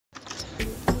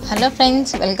Hello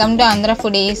friends, welcome to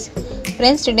ఆంధ్రఫుడీస్.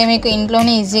 Friends, today మీకు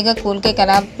ఇంట్లోనే ఈజీగా కూల్ కేక్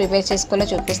ఎలా ప్రిపేర్ చేసుకోవాలో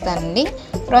చూపిస్తానండి.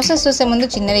 ప్రాసెస్ చూసే ముందు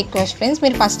చిన్న రిక్వెస్ట్ ఫ్రెండ్స్,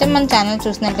 మీరు ఫస్ట్ టైం మన ఛానల్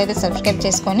చూసినట్లయితే సబ్స్క్రైబ్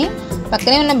చేసుకొని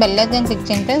పక్కనే ఉన్న బెల్ ఐకాన్ క్లిక్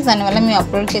చేయండి ఫ్రెండ్స్. దానివల్ల మేము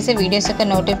అప్లోడ్ చేసే వీడియోస్ యొక్క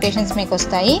నోటిఫికేషన్స్ మీకు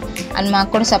వస్తాయి అండ్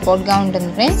మాకు కూడా సపోర్ట్గా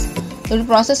ఉంటుంది ఫ్రెండ్స్. ఇప్పుడు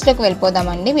ప్రాసెస్లోకి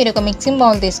వెళ్ళిపోదామండి. మీరు ఒక మిక్సింగ్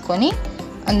బౌల్ తీసుకొని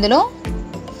అందులో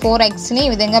 4 ఎగ్స్ని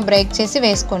ఈ విధంగా బ్రేక్ చేసి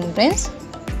వేసుకోండి ఫ్రెండ్స్.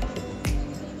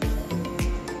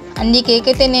 అండ్ ఈ కేక్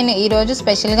అయితే నేను ఈరోజు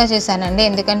స్పెషల్గా చేశానండి,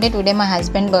 ఎందుకంటే టుడే మా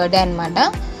హస్బెండ్ బర్త్డే అనమాట.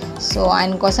 సో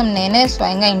ఆయన కోసం నేనే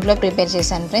స్వయంగా ఇంట్లో ప్రిపేర్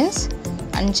చేశాను ఫ్రెండ్స్.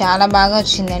 అండ్ చాలా బాగా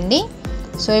వచ్చిందండి.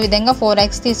 సో ఈ విధంగా 4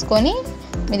 ఎగ్స్ తీసుకొని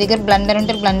మీ దగ్గర బ్లెండర్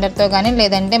ఉంటే బ్లెండర్తో కానీ,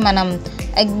 లేదంటే మనం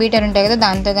ఎగ్ బీటర్ ఉంటాయి కదా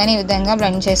దాంతో కానీ ఈ విధంగా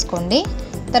బ్లెండ్ చేసుకోండి.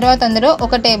 తర్వాత అందులో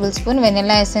 1 table spoon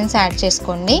vanilla essence add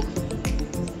చేసుకోండి.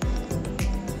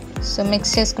 సో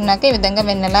మిక్స్ చేసుకున్నాక ఈ విధంగా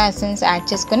వెనిలా ఎసెన్స్ యాడ్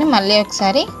చేసుకొని మళ్ళీ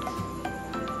ఒకసారి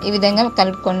ఈ విధంగా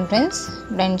కలుపుకోండి ఫ్రెండ్స్,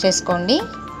 బ్లెండ్ చేసుకోండి.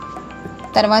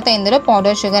 తర్వాత ఇందులో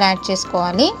పౌడర్ షుగర్ యాడ్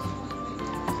చేసుకోవాలి.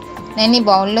 నేను ఈ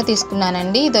బౌల్లో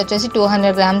తీసుకున్నానండి, ఇది వచ్చేసి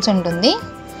 200 గ్రామ్స్ ఉంటుంది.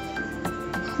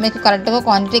 మీకు కరెక్ట్గా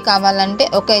క్వాంటిటీ కావాలంటే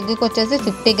ఒక ఎగ్కి వచ్చేసి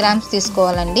 50 గ్రామ్స్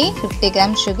తీసుకోవాలండి. 50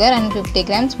 గ్రామ్స్ షుగర్ అండ్ 50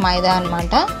 గ్రామ్స్ మైదా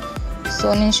అనమాట. సో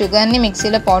నేను షుగర్ని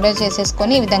మిక్సీలో పౌడర్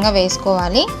చేసేసుకొని ఈ విధంగా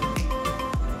వేసుకోవాలి.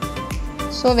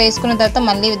 సో వేసుకున్న తర్వాత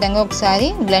మళ్ళీ ఈ విధంగా ఒకసారి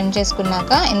బ్లెండ్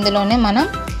చేసుకున్నాక ఇందులోనే మనం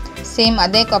సేమ్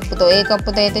అదే కప్పుతో, ఏ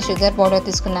కప్పుతో అయితే షుగర్ పౌడర్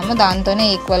తీసుకున్నామో దాంతోనే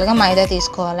ఈక్వల్గా మైదా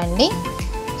తీసుకోవాలండి.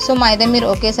 సో మైదా మీరు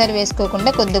ఒకేసారి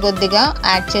వేసుకోకుండా కొద్ది కొద్దిగా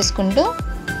యాడ్ చేసుకుంటూ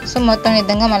సో మొత్తం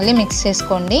విధంగా మళ్ళీ మిక్స్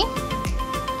చేసుకోండి.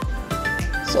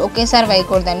 సో ఒకేసారి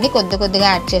వేయకూడదండి, కొద్ది కొద్దిగా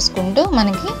యాడ్ చేసుకుంటూ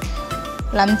మనకి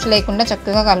లంప్స్ లేకుండా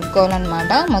చక్కగా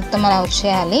కలుపుకోవాలన్నమాట. మొత్తం అలా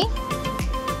వచ్చేయాలి.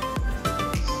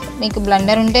 మీకు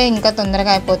బ్లెండర్ ఉంటే ఇంకా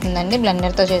తొందరగా అయిపోతుందండి,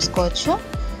 బ్లెండర్తో చేసుకోవచ్చు.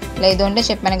 లేదు అంటే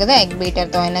చెప్పాను కదా ఎగ్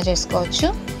బీటర్తో అయినా చేసుకోవచ్చు.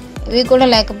 ఇవి కూడా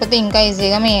లేకపోతే ఇంకా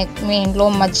ఈజీగా మీ ఇంట్లో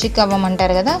మజ్జిగ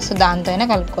అవ్వమంటారు కదా, సో దాంతో అయినా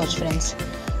కలుపుకోవచ్చు ఫ్రెండ్స్.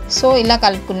 సో ఇలా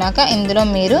కలుపుకున్నాక ఇందులో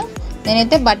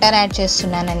నేనైతే బటర్ యాడ్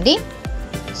చేస్తున్నానండి.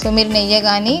 సో మీరు నెయ్యి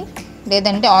కానీ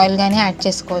లేదంటే ఆయిల్ కానీ యాడ్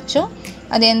చేసుకోవచ్చు.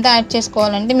 అది ఎంత యాడ్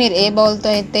చేసుకోవాలంటే మీరు ఏ బౌల్తో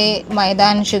అయితే మైదా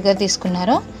అండ్ షుగర్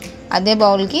తీసుకున్నారో అదే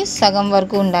బౌల్కి సగం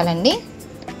వరకు ఉండాలండి.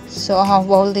 సో హాఫ్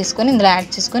బౌల్ తీసుకొని ఇందులో యాడ్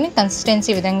చేసుకొని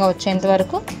కన్సిస్టెన్సీ విధంగా వచ్చేంత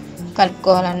వరకు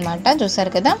కలుపుకోవాలన్నమాట.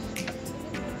 చూసారు కదా.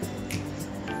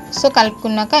 సో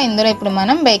కలుపుకున్నాక ఇందులో ఇప్పుడు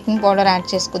మనం బేకింగ్ పౌడర్ యాడ్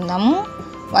చేసుకుందాము.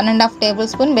 1.5 table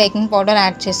spoon baking powder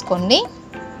add చేసుకోండి.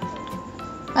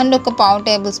 అండ్ ఒక 1/2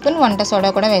 టేబుల్ స్పూన్ వంట సోడా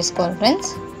కూడా వేసుకోవాలి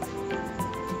ఫ్రెండ్స్.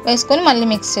 వేసుకొని మళ్ళీ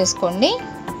మిక్స్ చేసుకోండి.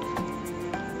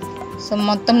 సో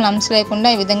మొత్తం లంప్స్ లేకుండా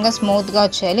ఈ విధంగా స్మూత్గా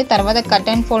వచ్చేయాలి. తర్వాత కట్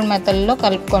అండ్ ఫోల్డ్ మెథడ్లో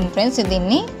కలుపుకోండి ఫ్రెండ్స్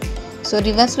దీన్ని. సో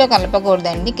రివర్స్లో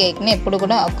కలపకూడదండి, కేక్ని ఎప్పుడు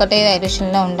కూడా ఒక్కటే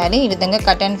డైరెక్షన్లో ఉండాలి. ఈ విధంగా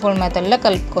కట్ అండ్ ఫోల్డ్ మెథడ్లో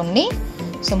కలుపుకోండి.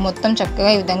 సో మొత్తం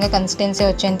చక్కగా ఈ విధంగా కన్సిస్టెన్సీ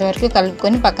వచ్చేంత వరకు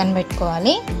కలుపుకొని పక్కన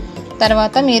పెట్టుకోవాలి.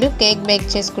 తర్వాత మీరు కేక్ బేక్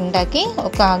చేసుకుంటాకి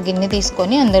ఒక గిన్నె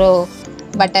తీసుకొని అందులో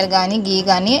బటర్ కానీ గీ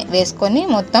కానీ వేసుకొని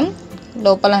మొత్తం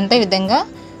లోపలంతా ఈ విధంగా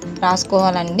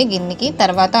రాసుకోవాలండి గిన్నెకి.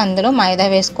 తర్వాత అందులో మైదా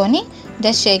వేసుకొని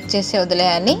జస్ట్ షేక్ చేసి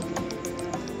వదిలేయాలి.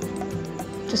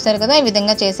 చూస్తారు కదా. ఈ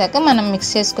విధంగా చేశాక మనం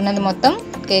మిక్స్ చేసుకున్నది మొత్తం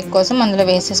కేక్ కోసం అందులో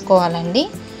వేసేసుకోవాలండి.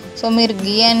 సో మీరు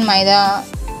గీ అండ్ మైదా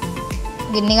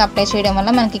గిన్నెగా అప్లై చేయడం వల్ల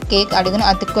మనకి కేక్ అడుగున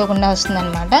అతుక్కోకుండా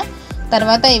వస్తుందన్నమాట.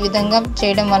 తర్వాత ఈ విధంగా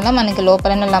చేయడం వల్ల మనకి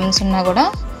లోపల లమ్స్ ఉన్నా కూడా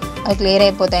అవి క్లియర్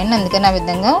అయిపోతాయండి. అందుకని ఆ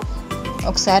విధంగా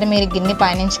ఒకసారి మీరు గిన్నె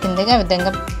పైనుంచి కిందగా ఆ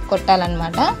విధంగా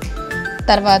కొట్టాలన్నమాట.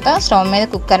 తర్వాత స్టవ్ మీద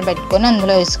కుక్కర్ పెట్టుకొని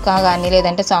అందులో ఇసుక కానీ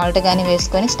లేదంటే సాల్ట్ కానీ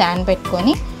వేసుకొని స్టాండ్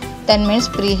పెట్టుకొని 10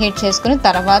 మినిట్స్ ప్రీ హీట్ చేసుకుని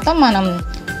తర్వాత మనం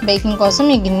బేకింగ్ కోసం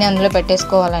ఈ గిన్నె అందులో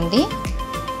పెట్టేసుకోవాలండి.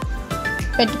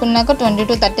 పెట్టుకున్నాక 20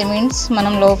 to 30 మినిట్స్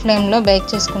మనం లో ఫ్లేమ్లో బేక్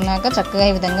చేసుకున్నాక చక్కగా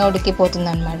ఈ విధంగా ఉడికిపోతుంది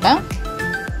అనమాట.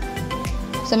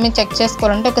 సో మీరు చెక్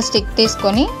చేసుకోవాలంటే ఒక స్టిక్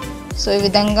తీసుకొని సో ఈ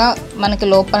విధంగా మనకి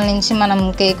లోపల నుంచి మనం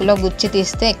కేక్లో గుచ్చి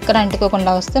తీస్తే ఎక్కడ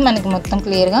అంటుకోకుండా వస్తే మనకి మొత్తం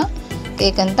క్లియర్గా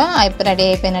కేక్ అంతా రెడీ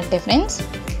అయిపోయినట్టే ఫ్రెండ్స్.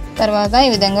 తర్వాత ఈ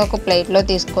విధంగా ఒక ప్లేట్లో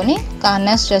తీసుకొని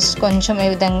కార్నర్స్ జస్ట్ కొంచెం ఈ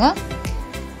విధంగా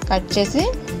కట్ చేసి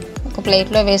ఒక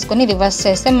ప్లేట్లో వేసుకొని రివర్స్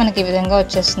చేస్తే మనకి ఈ విధంగా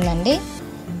వచ్చేస్తుందండి.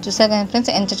 చూసారు కదా ఫ్రెండ్స్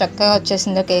ఎంత చక్కగా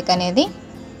వచ్చేసిందో కేక్ అనేది.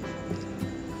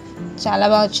 చాలా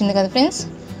బాగా వచ్చింది కదా ఫ్రెండ్స్.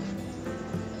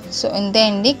 సో ఇంతే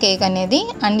అండి కేక్ అనేది.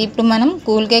 అండ్ ఇప్పుడు మనం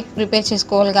కూల్ కేక్ ప్రిపేర్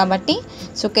చేసుకోవాలి కాబట్టి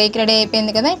సో కేక్ రెడీ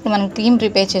అయిపోయింది కదా. ఇప్పుడు మనం క్రీమ్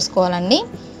ప్రిపేర్ చేసుకోవాలండి.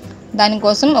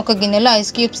 దానికోసం ఒక గిన్నెలో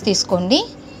ఐస్ క్యూబ్స్ తీసుకోండి.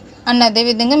 అండ్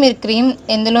అదేవిధంగా మీరు క్రీమ్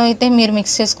ఎందులో అయితే మీరు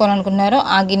మిక్స్ చేసుకోవాలనుకున్నారో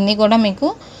ఆ గిన్నె కూడా మీకు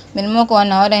మినిమం ఒక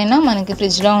 1 అవర్ అయినా మనకి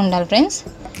ఫ్రిడ్జ్లో ఉండాలి ఫ్రెండ్స్.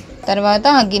 తర్వాత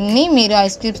ఆ గిన్నె మీరు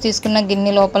ఐస్ క్యూబ్స్ తీసుకున్న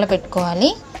గిన్నె లోపల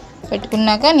పెట్టుకోవాలి.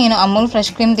 పెట్టుకున్నాక నేను అమూల్ ఫ్రెష్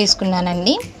క్రీమ్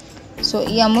తీసుకున్నానండి. సో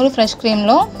ఈ అమూల్ ఫ్రెష్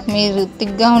క్రీమ్లో మీరు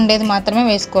థిక్గా ఉండేది మాత్రమే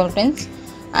వేసుకోవాలి ఫ్రెండ్స్.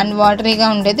 అండ్ వాటరీగా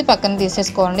ఉండేది పక్కన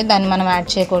తీసేసుకోండి, దాన్ని మనం యాడ్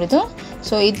చేయకూడదు.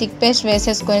 సో ఈ థిక్ పేస్ట్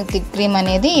వేసేసుకొని థిక్ క్రీమ్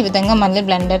అనేది ఈ విధంగా మళ్ళీ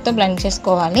బ్లెండర్తో బ్లెండ్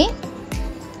చేసుకోవాలి.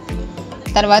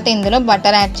 తర్వాత ఇందులో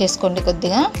బటర్ యాడ్ చేసుకోండి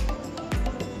కొద్దిగా.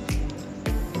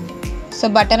 సో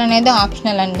బటర్ అనేది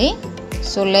ఆప్షనల్ అండి,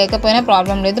 సో లేకపోయినా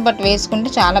ప్రాబ్లం లేదు, బట్ వేసుకుంటే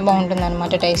చాలా బాగుంటుంది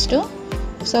అనమాట టేస్ట్.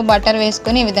 సో బటర్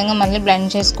వేసుకొని ఈ విధంగా మళ్ళీ బ్లెండ్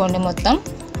చేసుకోండి మొత్తం.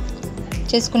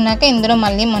 చేసుకున్నాక ఇందులో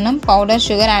మళ్ళీ మనం పౌడర్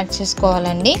షుగర్ యాడ్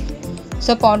చేసుకోవాలండి.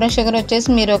 సో పౌడర్ షుగర్ వచ్చేసి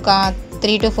మీరు ఒక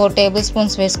 3 to 4 టేబుల్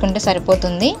స్పూన్స్ వేసుకుంటే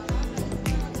సరిపోతుంది.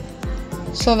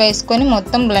 సో వేసుకొని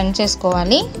మొత్తం బ్లెండ్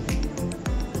చేసుకోవాలి.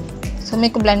 సో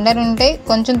మీకు బ్లెండర్ ఉంటే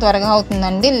కొంచెం త్వరగా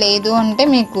అవుతుందండి, లేదు అంటే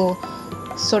మీకు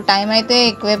సో టైం అయితే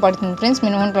ఎక్కువే పడుతుంది ఫ్రెండ్స్,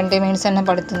 మినిమం 20 minutes అన్న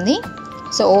పడుతుంది.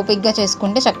 సో ఓపిక్గా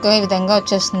చేసుకుంటే చక్కగా ఈ విధంగా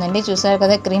వచ్చేస్తుందండి. చూసారు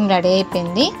కదా క్రీమ్ రెడీ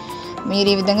అయిపోయింది. మీరు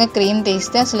ఈ విధంగా క్రీమ్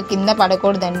తీస్తే అసలు కింద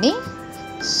పడకూడదండి.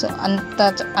 సో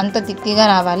అంత థిక్గా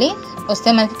రావాలి, వస్తే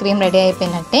మనకి క్రీమ్ రెడీ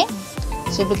అయిపోయినట్టే.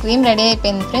 సో ఇప్పుడు క్రీమ్ రెడీ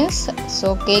అయిపోయింది ఫ్రెండ్స్. సో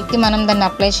కేక్కి మనం దాన్ని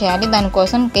అప్లై చేయాలి.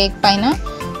 దానికోసం కేక్ పైన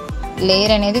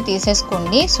లేయర్ అనేది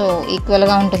తీసేసుకోండి, సో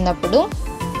ఈక్వల్గా ఉంటుంది అప్పుడు.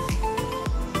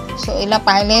 సో ఇలా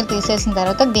పై లేయర్ తీసేసిన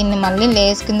తర్వాత దీన్ని మళ్ళీ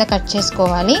లేయర్స్ కింద కట్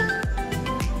చేసుకోవాలి.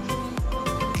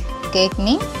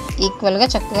 కేక్ని ఈక్వల్గా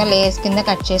చక్కగా లేయర్స్ కింద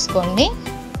కట్ చేసుకోండి.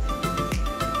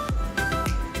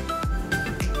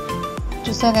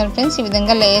 చూసారు కదా ఫ్రెండ్స్, ఈ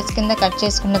విధంగా లేయర్స్ కింద కట్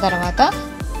చేసుకున్న తర్వాత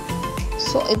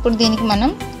సో ఇప్పుడు దీనికి మనం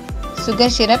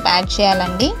షుగర్ సిరప్ యాడ్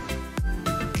చేయాలండి.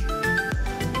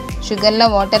 షుగర్లో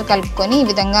వాటర్ కలుపుకొని ఈ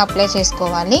విధంగా అప్లై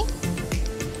చేసుకోవాలి.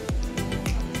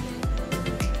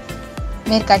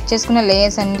 మీరు కట్ చేసుకున్న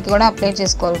లేయర్స్ అన్నిటికీ కూడా అప్లై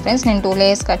చేసుకోవాలి ఫ్రెండ్స్. నేను 2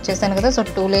 లేయర్స్ కట్ చేశాను కదా, సో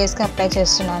 2 లేయర్స్కి అప్లై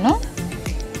చేస్తున్నాను.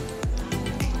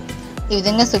 ఈ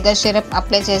విధంగా షుగర్ సిరప్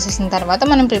అప్లై చేసేసిన తర్వాత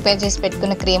మనం ప్రిపేర్ చేసి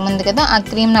పెట్టుకున్న క్రీమ్ ఉంది కదా, ఆ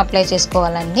క్రీమ్ని అప్లై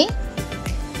చేసుకోవాలండి.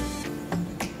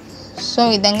 సో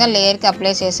ఈ విధంగా లేయర్కి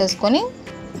అప్లై చేసేసుకొని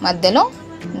మధ్యలో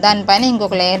దానిపైన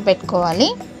ఇంకొక లేయర్ పెట్టుకోవాలి.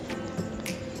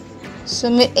 సో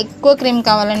మీరు ఎక్కువ క్రీమ్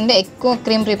కావాలంటే ఎక్కువ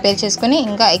క్రీమ్ ప్రిపేర్ చేసుకొని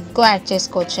ఇంకా ఎక్కువ యాడ్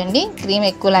చేసుకోవచ్చు అండి, క్రీమ్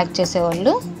ఎక్కువ యాడ్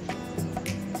చేసేవాళ్ళు.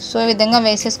 సో ఈ విధంగా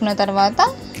వేసేసుకున్న తర్వాత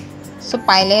సో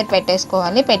పై లేయర్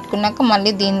పెట్టేసుకోవాలి. పెట్టుకున్నాక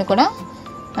మళ్ళీ దీన్ని కూడా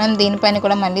మనం దీనిపైన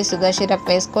కూడా మళ్ళీ షుగర్ సిరప్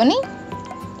వేసుకొని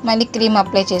మళ్ళీ క్రీమ్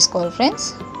అప్లై చేసుకోవాలి ఫ్రెండ్స్.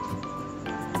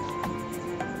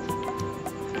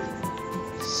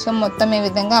 సో మొత్తం ఈ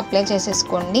విధంగా అప్లై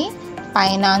చేసేసుకోండి.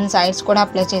 పైన సైడ్స్ కూడా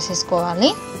అప్లై చేసేసుకోవాలి.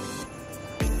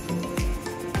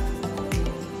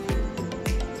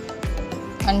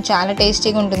 అండ్ చాలా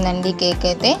టేస్టీగా ఉంటుందండి కేక్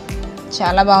అయితే,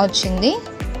 చాలా బాగా వచ్చింది.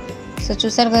 సో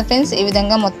చూసారు కదా ఫ్రెండ్స్, ఈ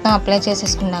విధంగా మొత్తం అప్లై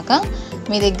చేసేసుకున్నాక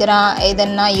మీ దగ్గర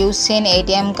ఏదన్నా యూస్ చేయని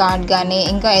ATM కార్డ్ కానీ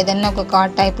ఇంకా ఏదన్నా ఒక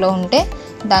కార్డ్ టైప్లో ఉంటే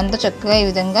దాంతో చక్కగా ఈ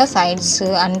విధంగా సైడ్స్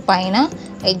అండ్ పైన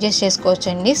అడ్జస్ట్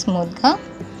చేసుకోవచ్చండి స్మూత్గా.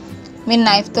 మీరు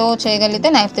నైఫ్తో చేయగలిగితే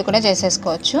నైఫ్తో కూడా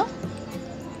చేసేసుకోవచ్చు.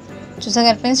 చూసారు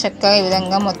కదా ఫ్రెండ్స్, చక్కగా ఈ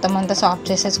విధంగా మొత్తం అంతా సాఫ్ట్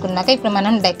చేసేసుకున్నాక ఇప్పుడు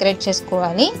మనం డెకరేట్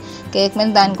చేసుకోవాలి కేక్ మీద.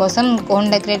 దానికోసం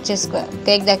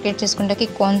కేక్ డెకరేట్ చేసుకుంటే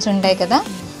కోన్స్ ఉంటాయి కదా,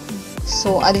 సో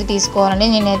అది తీసుకోవాలండి.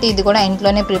 నేనైతే ఇది కూడా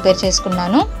ఇంట్లోనే ప్రిపేర్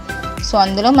చేసుకున్నాను. సో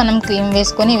అందులో మనం క్రీమ్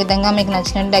వేసుకొని ఈ విధంగా మీకు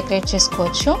నచ్చినట్టు డెకరేట్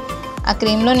చేసుకోవచ్చు. ఆ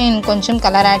క్రీమ్లో నేను కొంచెం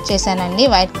కలర్ యాడ్ చేశానండి,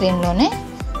 వైట్ క్రీమ్లోనే.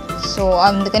 సో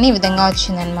అందుకని ఈ విధంగా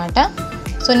వచ్చిందనమాట.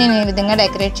 సో నేను ఈ విధంగా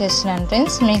డెకరేట్ చేస్తున్నాను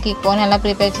ఫ్రెండ్స్. మీకు ఈ కోన్ ఎలా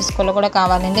ప్రిపేర్ చేసుకోవాలో కూడా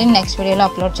కావాలంటే నేను నెక్స్ట్ వీడియోలో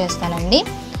అప్లోడ్ చేస్తానండి.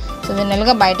 సో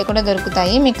జనరల్గా బయట కూడా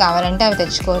దొరుకుతాయి, మీకు కావాలంటే అవి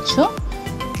తెచ్చుకోవచ్చు.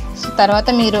 సో తర్వాత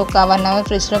మీరు ఒక 1 hour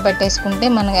ఫ్రిడ్జ్లో పెట్టేసుకుంటే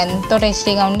మనకు ఎంతో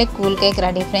టేస్టీగా ఉండే కూల్ కేక్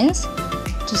రెడీ ఫ్రెండ్స్.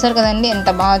 చూసారు కదండి ఎంత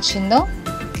బాగా వచ్చిందో,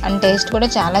 అండ్ టేస్ట్ కూడా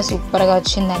చాలా సూపర్గా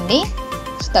వచ్చిందండి.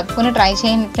 సో తప్పకుండా ట్రై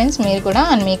చేయండి ఫ్రెండ్స్ మీరు కూడా,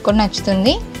 అండ్ మీకు కూడా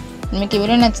నచ్చుతుంది. మీకు ఈ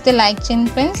వీడియో నచ్చితే లైక్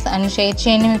చేయండి ఫ్రెండ్స్, అండ్ షేర్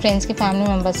చేయండి మీ ఫ్రెండ్స్కి, ఫ్యామిలీ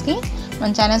మెంబర్స్కి.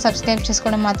 మన ఛానల్ సబ్స్క్రైబ్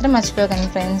చేసుకోవడం మాత్రం మర్చిపోకండి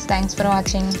ఫ్రెండ్స్. Thanks for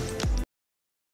watching.